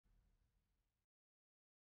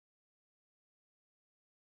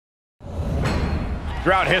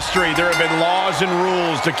Throughout history, there have been laws and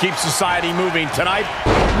rules to keep society moving. Tonight,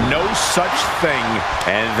 no such thing.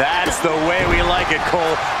 And that's the way we like it,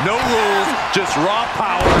 Cole. No rules, just raw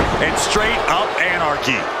power and straight-up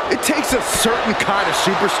anarchy. It takes a certain kind of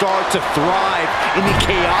superstar to thrive in the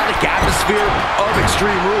chaotic atmosphere of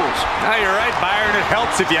Extreme Rules. Now, you're right, Byron. It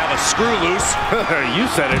helps if you have a screw loose. You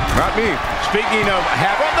said it, not me. Speaking of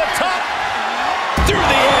from the top, Through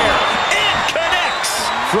the air, it connects!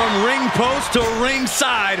 From ring post to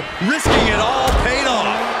ringside, risking it all paid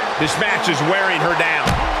off. this match is wearing her down.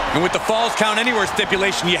 And with the Falls Count Anywhere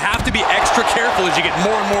stipulation, you have to be extra careful as you get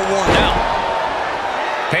more and more worn down.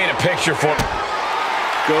 Paint a picture for me.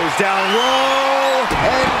 Goes down low,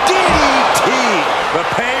 and DTP. The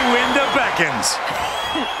pay window beckons.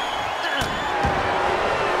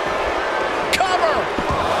 Cover.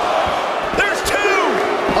 There's two.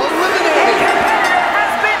 The Eliminated. competitor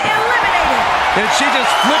has been eliminated. And she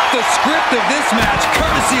just flipped the script of this match,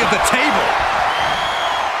 courtesy of the table.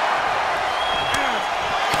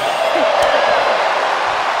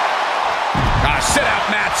 Sit-out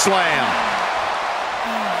mat slam.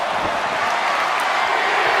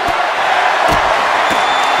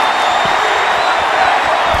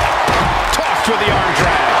 Tossed with the arm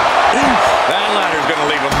drag. That ladder's gonna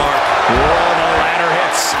leave a mark. Whoa, the ladder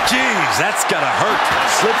hits. Jeez, that's gotta hurt.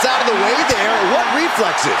 Slips out of the way there. What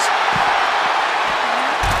reflexes?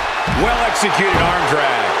 Well-executed arm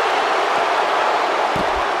drag.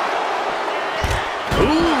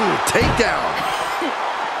 Ooh, takedown.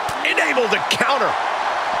 Able to counter.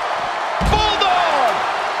 Bulldog!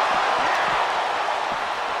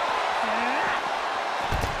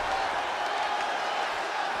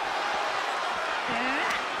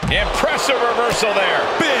 Impressive reversal there.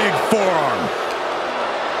 Big forearm.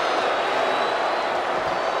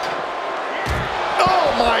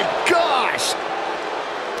 Oh my gosh!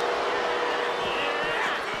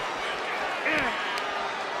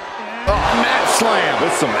 Mat slam.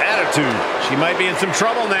 With some attitude. She might be in some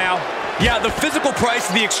trouble now. Yeah, the physical price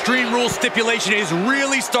of the Extreme Rules stipulation is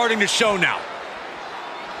really starting to show now.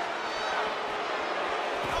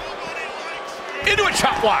 Into a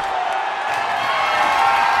chop block.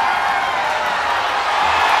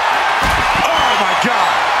 Oh my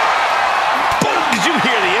God! Boom! Did you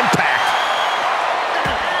hear the impact?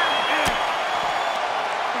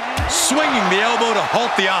 Swinging the elbow to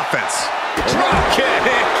halt the offense. Drop kick.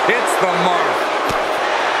 Hits the mark.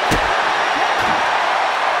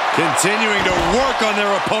 Continuing to work on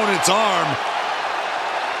their opponent's arm.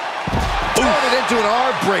 Turn it into an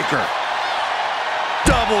arm breaker.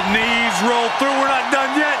 Double knees roll through. We're not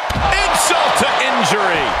done yet. Insult to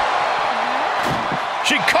injury.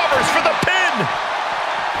 She covers for the pin.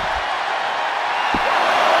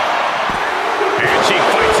 And she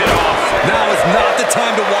fights it off. Now is not the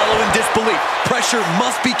time to wallow in disbelief. Pressure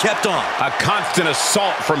must be kept on. A constant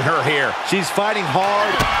assault from her here. She's fighting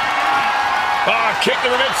hard. Kick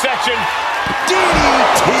to the midsection.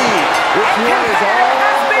 DTP. Which one is all?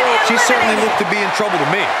 She certainly looked to be in trouble to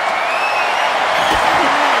me.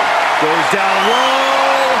 Goes down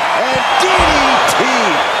low, and DTP.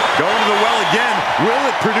 Going to the well again. Will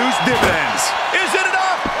it produce dividends? Is it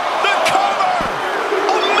enough? The cover.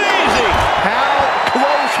 Amazing. How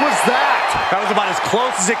close was that? That was about as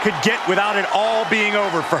close as it could get without it all being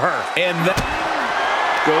over for her. And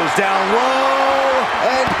Goes down low,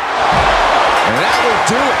 and that will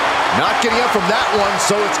do it. Not getting up from that one,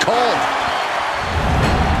 so it's called.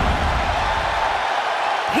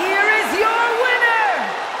 Here is your winner,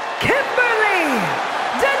 Kimberly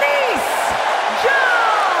Denise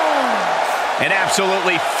Jones. an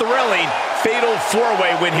absolutely thrilling fatal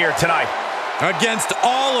four-way win here tonight. Against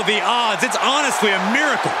all of the odds, it's honestly a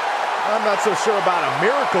miracle. I'm not so sure about a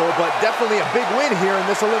miracle, but definitely a big win here in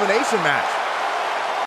this elimination match.